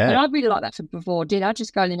that one yet. And I'd really like that for before dinner.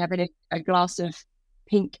 Just go in and have a glass of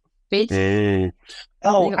pink fizz.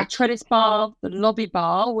 Oh, you've got the Trellis bar, the lobby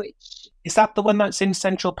bar, which... Is that the one that's in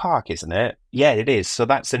Central Park, isn't it? Yeah, it is. So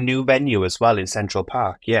that's a new venue as well in Central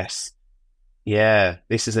Park, yes. Yeah,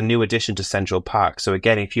 this is a new addition to Central Park. So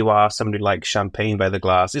again, if you are somebody like champagne by the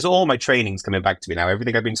glass, it's all my training's coming back to me now.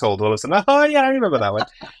 Everything I've been told, all of a sudden, oh yeah, I remember that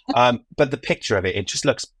one. But the picture of it, it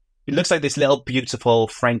looks like this little beautiful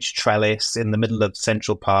French trellis in the middle of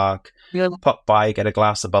Central Park. Yeah. Pop by, get a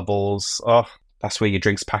glass of bubbles. Oh, that's where your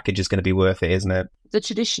drinks package is going to be worth it, isn't it? The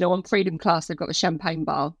traditional on Freedom class, they've got the champagne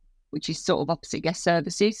bar. which is sort of opposite guest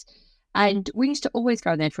services. And we used to always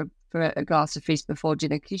go there for a glass of fizz before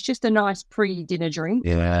dinner because it's just a nice pre-dinner drink.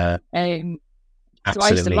 Yeah. So I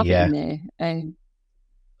used to love yeah. it in there.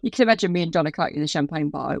 You can imagine me and Donna Clark in the champagne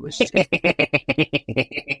bar. It was just a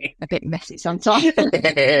bit messy sometimes.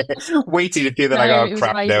 Waiting to feel that oh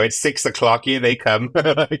crap, no, it's 6 o'clock, here they come.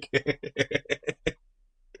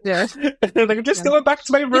 Yeah. I'm just going back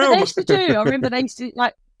to my room. They used to do. I remember they used to,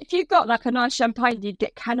 like, if you got like a nice champagne, you'd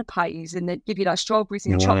get canapes and they'd give you like strawberries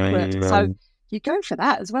and chocolate. So you'd go for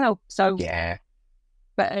that as well. So yeah.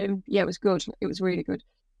 But yeah, it was good. It was really good.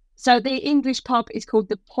 So the English pub is called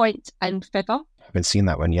the Point and Feather. I haven't seen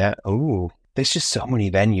that one yet. Oh, there's just so many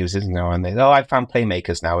venues, isn't there? And I found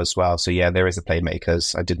Playmakers now as well. So yeah, there is a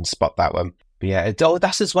Playmakers. I didn't spot that one. But yeah,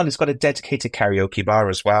 that's as well. It's got a dedicated karaoke bar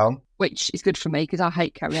as well. Which is good for me because I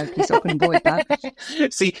hate karaoke, so I can avoid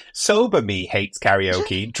that. See, sober me hates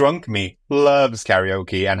karaoke. Drunk me loves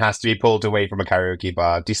karaoke and has to be pulled away from a karaoke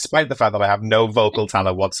bar, despite the fact that I have no vocal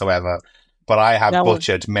talent whatsoever. But I have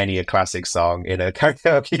butchered many a classic song in a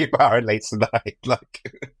karaoke bar late tonight.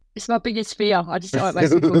 It's my biggest fear. I just don't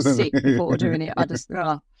make me feel sick before doing it. I just,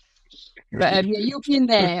 But yeah, you'll be in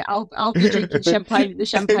there. I'll be drinking champagne at the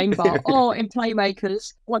champagne bar or in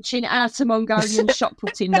Playmakers, watching Asa Mongolian shot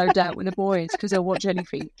putting, no doubt, with the boys because they'll watch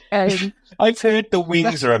anything. I've heard the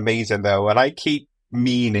wings are amazing though, and I keep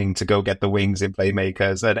meaning to go get the wings in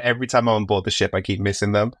Playmakers, and every time I'm on board the ship, I keep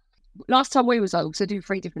missing them. Last time we was over, so I do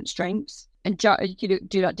 3 different strengths. And Joe, you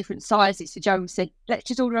do like different sizes. So Joe said, let's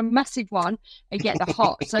just order a massive one and get the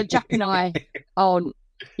hot. So Jack and I aren't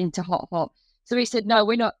into hot. So he said, no,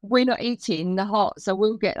 we're not eating the hot. So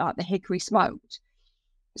we'll get like the hickory smoked.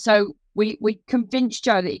 So we convinced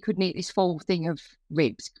Joe that he couldn't eat this full thing of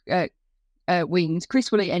ribs, wings.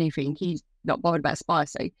 Chris will eat anything. He's not bothered about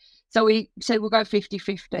spicy. So we said, we'll go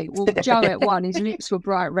 50-50. Well, Joe at one, his lips were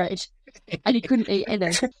bright red and he couldn't eat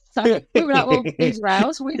any. So we were like, well, these are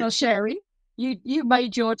ours. We're not sharing. You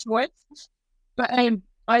made your choice. But I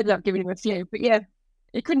ended up giving him a few. But yeah,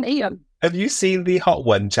 he couldn't eat them. Have you seen the Hot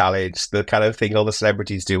One challenge? The kind of thing all the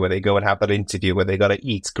celebrities do where they go and have that interview where they got to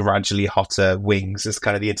eat gradually hotter wings as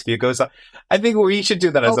kind of the interview goes on. I think we should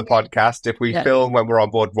do that as a podcast if we film when we're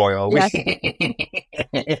on board Royal. Yeah.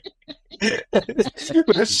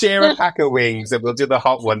 We'll share a pack of wings and we'll do the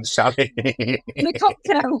Hot One challenge. The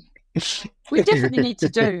cocktail. We definitely need to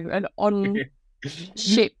do an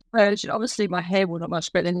on-ship version. Obviously, my hair will not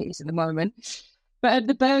much better than it is at the moment. But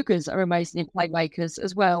the burgers are amazing in Playmakers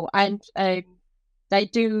as well. And they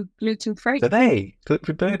do gluten-free. Do they?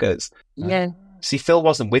 Gluten-free burgers? Yeah. See, Phil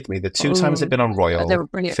wasn't with me. The 2 times I've been on Royal, they were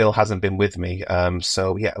brilliant. Phil hasn't been with me.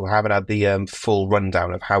 So, yeah, we haven't had the full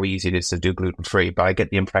rundown of how easy it is to do gluten-free. But I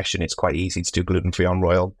get the impression it's quite easy to do gluten-free on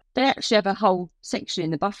Royal. They actually have a whole section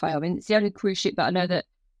in the buffet. I mean, it's the only cruise ship that I know that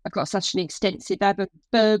I've got such an extensive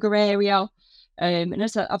burger area. And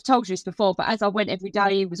as I've told you this before, but as I went every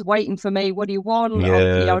day, he was waiting for me. What do you want?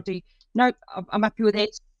 Yeah. No, I'm happy with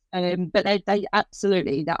it. But they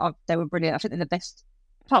absolutely, they were brilliant. I think they're the best,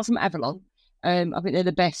 apart from Avalon. I think they're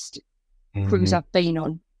the best cruise I've been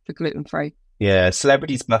on for gluten-free. Yeah,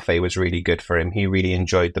 Celebrity's buffet was really good for him. He really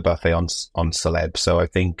enjoyed the buffet on Celeb. So I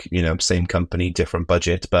think, same company, different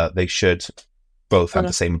budget, but they should both have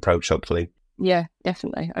the same approach, hopefully. Yeah,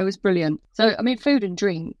 definitely. It was brilliant. So, I mean, food and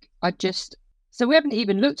drink, so we haven't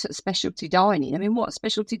even looked at specialty dining. I mean, what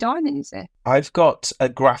specialty dining is there? I've got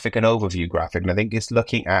an overview graphic, and I think it's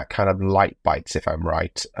looking at kind of light bites, if I'm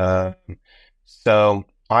right. So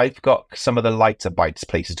I've got some of the lighter bites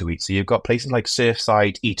places to eat. So you've got places like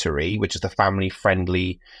Surfside Eatery, which is the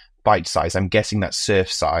family-friendly bite size. I'm guessing that's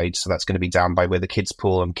Surfside, so that's going to be down by where the kids'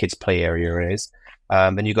 pool and kids' play area is.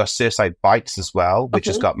 Then you've got Surfside Bites as well, which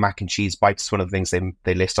has got mac and cheese bites. It's one of the things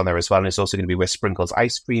they list on there as well. And it's also going to be where Sprinkles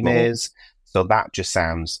ice cream is. So that just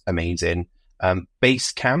sounds amazing.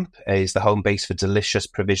 Base Camp is the home base for delicious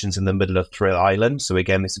provisions in the middle of Thrill Island. So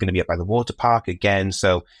again, this is going to be up by the water park again.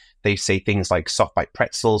 So they say things like soft bite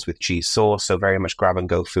pretzels with cheese sauce. So very much grab and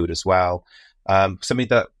go food as well. Something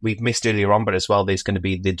that we've missed earlier on, but as well, there's going to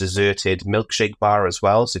be the deserted milkshake bar as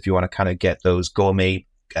well. So if you want to kind of get those gourmet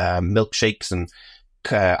milkshakes and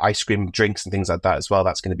ice cream drinks and things like that as well,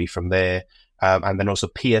 that's going to be from there. And then also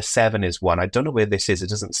Pier 7 is one. I don't know where this is.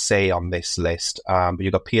 It doesn't say on this list. But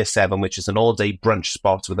you've got Pier 7, which is an all-day brunch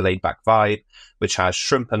spot with a laid-back vibe, which has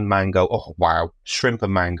shrimp and mango. Oh, wow. Shrimp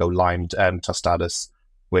and mango limed tostadas,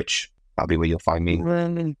 which that'll be where you'll find me.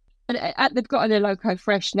 And they've got their Loco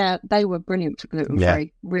Fresh now. They were brilliant for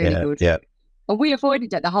gluten-free. Really good. Yeah. And we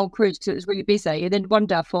avoided it the whole cruise because it was really busy. And then one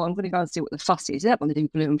day I thought, I'm going to go and see what the fuss is. They don't want to do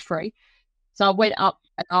gluten-free. So I went up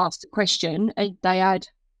and asked a question, and they had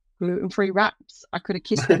gluten-free wraps. I could have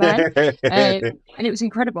kissed the man. And it was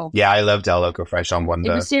incredible. Yeah, I love Del Loco Fresh on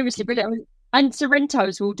Wonder. It was seriously brilliant. And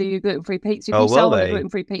Sorrento's will do you gluten-free pizza. If Oh, you sell will a they?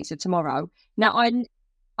 gluten-free pizza tomorrow. Now,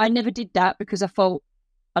 I never did that because I thought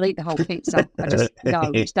I'll eat the whole pizza. I just,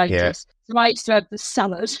 no, it's dangerous. So I used to have the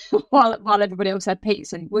salad while everybody else had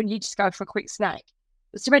pizza. When you just go for a quick snack,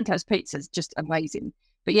 the Sorrento's pizza is just amazing.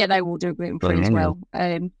 But yeah, they will do gluten-free as well.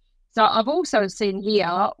 So I've also seen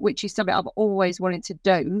here, which is something I've always wanted to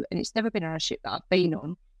do, and it's never been on a ship that I've been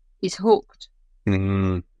on, is Hooked.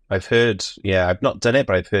 I've heard, I've not done it,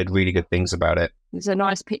 but I've heard really good things about it. There's a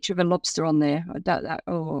nice picture of a lobster on there.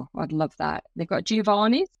 I'd love that. They've got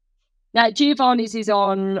Giovanni's. Now, Giovanni's is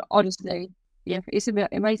on, honestly, it's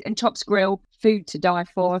amazing. And Chops Grill, food to die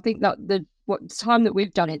for. I think that the time that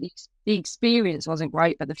we've done it, the experience wasn't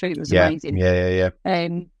great, but the food was amazing.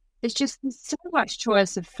 There's so much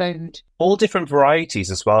choice of food. All different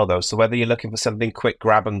varieties as well, though. So whether you're looking for something quick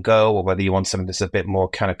grab and go, or whether you want something that's a bit more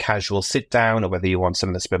kind of casual sit down, or whether you want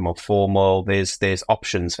something that's a bit more formal, there's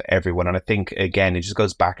options for everyone. And I think, again, it just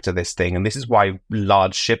goes back to this thing. And this is why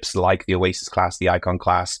large ships like the Oasis class, the Icon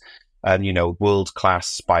class, World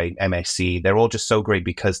class by MSC, they're all just so great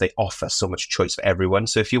because they offer so much choice for everyone.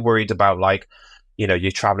 So if you're worried about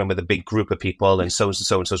you're traveling with a big group of people and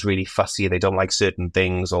so-and-so's really fussy, they don't like certain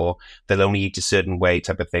things, or they'll only eat a certain way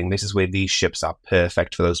type of thing. This is where these ships are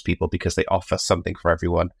perfect for those people because they offer something for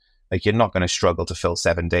everyone. Like, you're not going to struggle to fill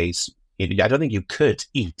 7 days. I don't think you could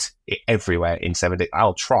eat everywhere in 7 days.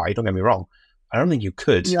 I'll try, don't get me wrong. I don't think you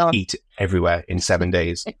could eat everywhere in 7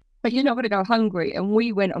 days. But you're not going to go hungry. And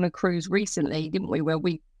we went on a cruise recently, didn't we, where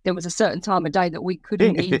there was a certain time of day that we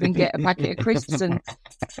couldn't even get a packet of crisps and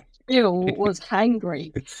still was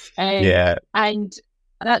hangry. And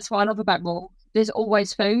that's what I love about Royal. There's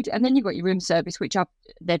always food. And then you've got your room service, which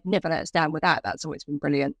they've never let us down with that. That's always been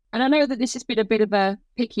brilliant. And I know that this has been a bit of a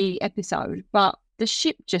picky episode, but the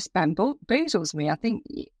ship just bamboozles me. I think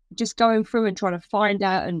just going through and trying to find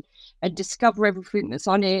out and discover everything that's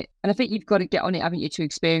on it. And I think you've got to get on it, haven't you, to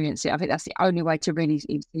experience it. I think that's the only way to really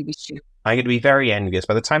see this ship. I'm going to be very envious.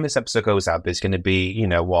 By the time this episode goes out, there's going to be,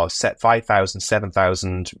 5,000,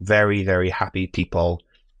 7,000 very, very happy people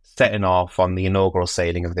setting off on the inaugural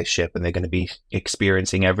sailing of this ship, and they're going to be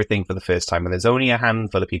experiencing everything for the first time. And there's only a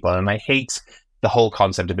handful of people, and I hate the whole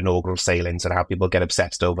concept of inaugural sailings and how people get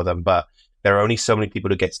obsessed over them, but there are only so many people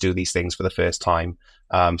who get to do these things for the first time.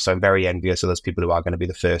 So I'm very envious of those people who are going to be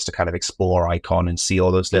the first to kind of explore Icon and see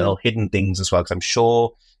all those little hidden things as well, because I'm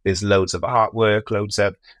sure there's loads of artwork, loads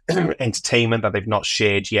of entertainment that they've not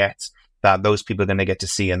shared yet, that those people are going to get to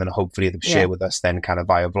see, and then hopefully they'll share with us then kind of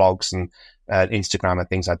via vlogs and Instagram and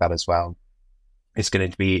things like that as well. It's going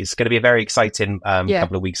to be a very exciting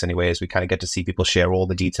couple of weeks anyway, as we kind of get to see people share all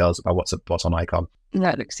the details about what's on Icon.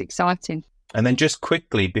 That looks exciting. And then just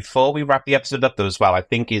quickly, before we wrap the episode up though as well, I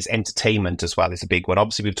think is entertainment as well is a big one.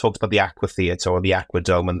 Obviously, we've talked about the Aqua Theatre or the Aqua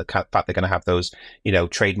Dome and the fact they're going to have those,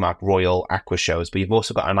 trademark Royal Aqua shows, but you've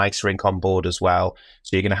also got an ice rink on board as well.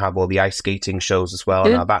 So you're going to have all the ice skating shows as well.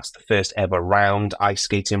 Now, that's the first ever round ice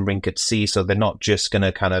skating rink at sea. So they're not just going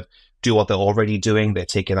to kind of do what they're already doing. They're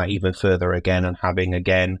taking that even further again and having,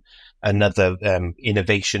 again, another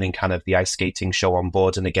innovation in kind of the ice skating show on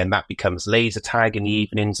board. And again, that becomes laser tag in the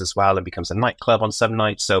evenings as well and becomes a nightclub on some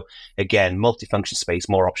nights. So again, multifunction space,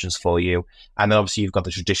 more options for you. And then obviously you've got the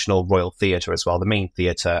traditional Royal Theatre as well, the main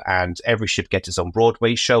theatre, and every ship gets its own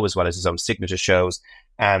Broadway show as well as its own signature shows.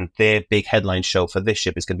 And their big headline show for this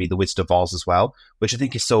ship is going to be The Wizard of Oz as well, which I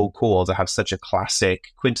think is so cool to have such a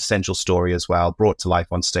classic, quintessential story as well, brought to life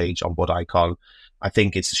on stage on board Icon. I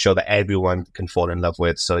think it's a show that everyone can fall in love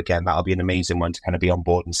with. So again, that'll be an amazing one to kind of be on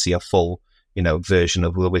board and see a full, version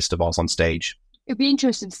of The Wizard of Oz on stage. It'd be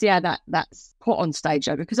interesting to see how that's put on stage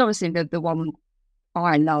though, because obviously the one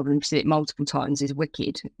I love and see it multiple times is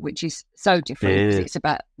Wicked, which is so different because it's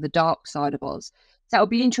about the dark side of Oz. So it'll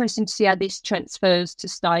be interesting to see how this transfers to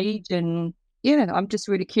stage. And I'm just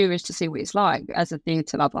really curious to see what it's like as a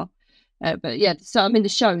theatre lover. But yeah, so the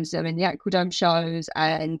shows, the Aquadome shows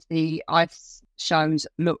and the ice shows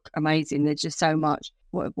look amazing. There's just so much.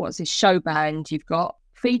 What's this show band you've got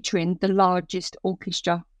featuring the largest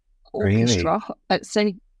orchestra at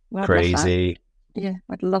sea? Well, crazy. Yeah,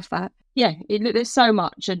 I'd love that. Yeah, there's so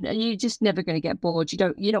much, and you're just never going to get bored.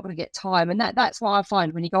 You're not going to get time, and that's why I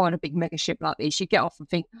find when you go on a big mega ship like this, you get off and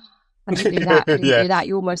think, I need to do that, do that.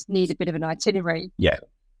 You almost need a bit of an itinerary.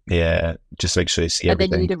 Yeah, just make sure you see everything.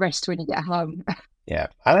 And then you need a rest when you get home. Yeah.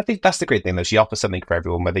 And I think that's the great thing, though. She offers something for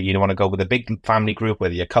everyone, whether you want to go with a big family group,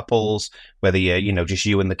 whether you're couples, whether you're, just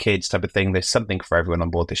you and the kids type of thing. There's something for everyone on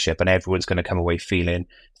board the ship, and everyone's going to come away feeling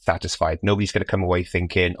satisfied. Nobody's going to come away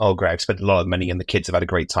thinking, oh, great, I've spent a lot of money and the kids have had a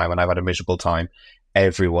great time and I've had a miserable time.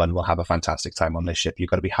 Everyone will have a fantastic time on this ship. You've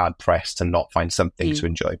got to be hard pressed to not find something to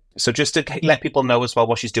enjoy. So just to let people know as well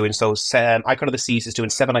what she's doing. So Icon of the Seas is doing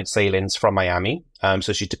 7-night sailings from Miami.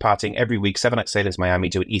 So she's departing every week, 7-night sailings Miami,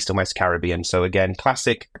 doing East and West Caribbean. So again,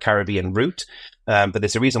 classic Caribbean route. But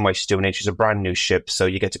there's a reason why she's doing it. She's a brand new ship, so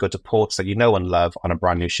you get to go to ports that you know and love on a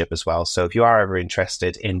brand new ship as well. So if you are ever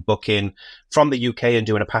interested in booking from the UK and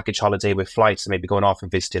doing a package holiday with flights and maybe going off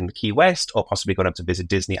and visiting the Key West or possibly going up to visit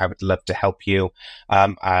Disney, I would love to help you.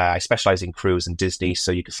 I specialize in cruise and Disney,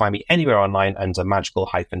 so you can find me anywhere online under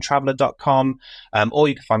magical-traveler.com, or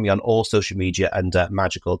you can find me on all social media under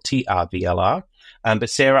magical TRVLR. But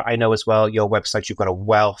Sarah, I know as well, your website, you've got a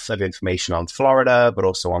wealth of information on Florida, but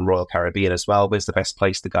also on Royal Caribbean as well. Where's the best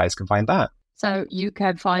place the guys can find that? So you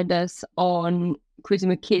can find us on Cruising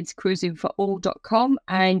with Kids, cruisingforall.com.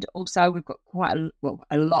 And also we've got quite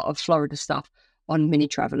a lot of Florida stuff on Mini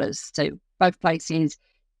Travelers. So both places,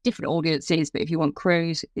 different audiences, but if you want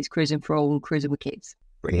cruise, it's Cruising for All, Cruising with Kids.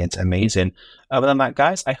 Brilliant. Amazing. Other than that,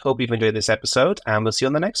 guys, I hope you've enjoyed this episode and we'll see you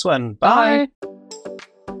on the next one. Bye. Bye.